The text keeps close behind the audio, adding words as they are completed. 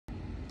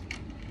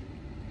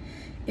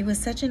It was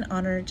such an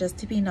honor just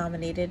to be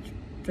nominated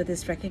for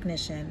this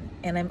recognition,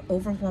 and I'm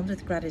overwhelmed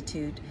with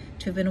gratitude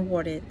to have been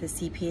awarded the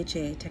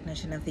CPhA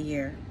Technician of the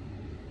Year.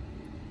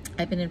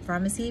 I've been in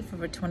pharmacy for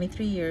over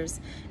 23 years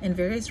in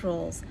various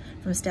roles,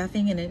 from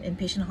staffing in an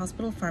inpatient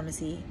hospital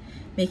pharmacy,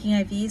 making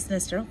IVs in a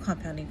sterile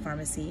compounding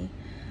pharmacy,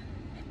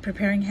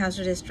 preparing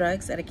hazardous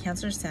drugs at a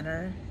cancer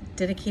center,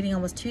 dedicating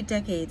almost 2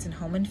 decades in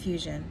home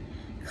infusion,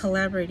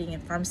 collaborating in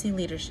pharmacy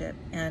leadership,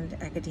 and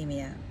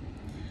academia.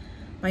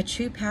 My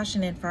true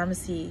passion in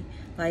pharmacy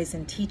lies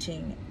in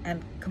teaching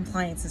and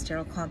compliance in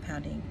sterile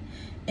compounding,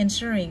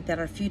 ensuring that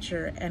our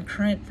future and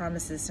current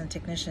pharmacists and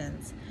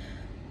technicians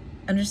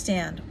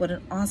understand what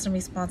an awesome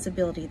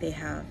responsibility they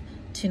have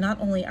to not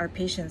only our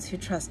patients who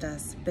trust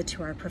us, but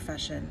to our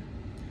profession.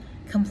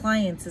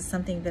 Compliance is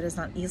something that is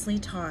not easily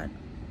taught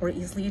or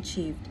easily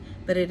achieved,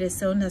 but it is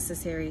so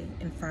necessary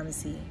in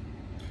pharmacy.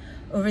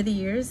 Over the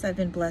years, I've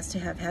been blessed to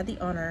have had the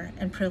honor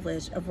and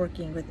privilege of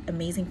working with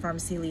amazing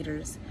pharmacy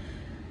leaders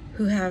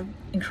who have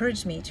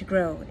encouraged me to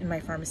grow in my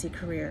pharmacy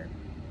career.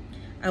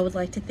 I would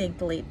like to thank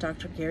the late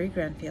Dr. Gary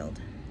Granfield,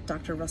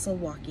 Dr. Russell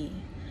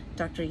Walkie,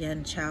 Dr.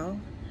 Yen Chow,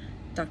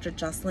 Dr.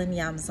 Jocelyn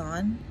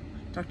Yamzon,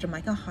 Dr.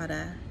 Micah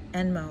Hada,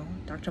 and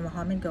Dr.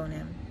 Mohammed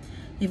Ghonim.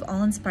 You've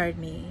all inspired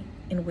me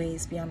in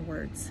ways beyond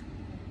words.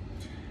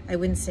 I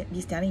wouldn't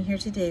be standing here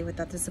today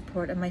without the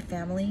support of my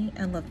family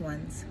and loved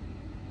ones.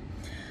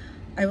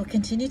 I will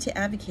continue to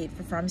advocate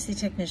for pharmacy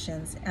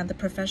technicians and the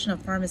profession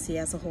of pharmacy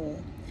as a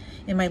whole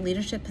in my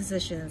leadership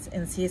positions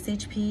in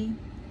CSHP,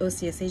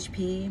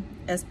 OCSHP,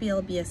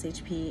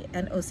 SBLBSHP,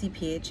 and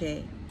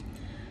OCPhA.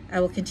 I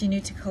will continue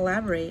to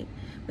collaborate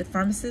with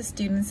pharmacists,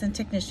 students, and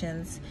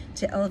technicians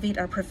to elevate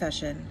our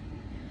profession.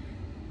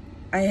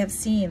 I have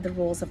seen the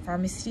roles of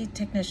pharmacy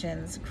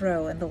technicians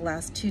grow in the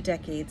last 2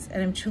 decades,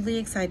 and I'm truly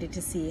excited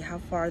to see how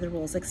far the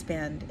roles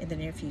expand in the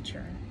near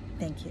future.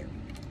 Thank you.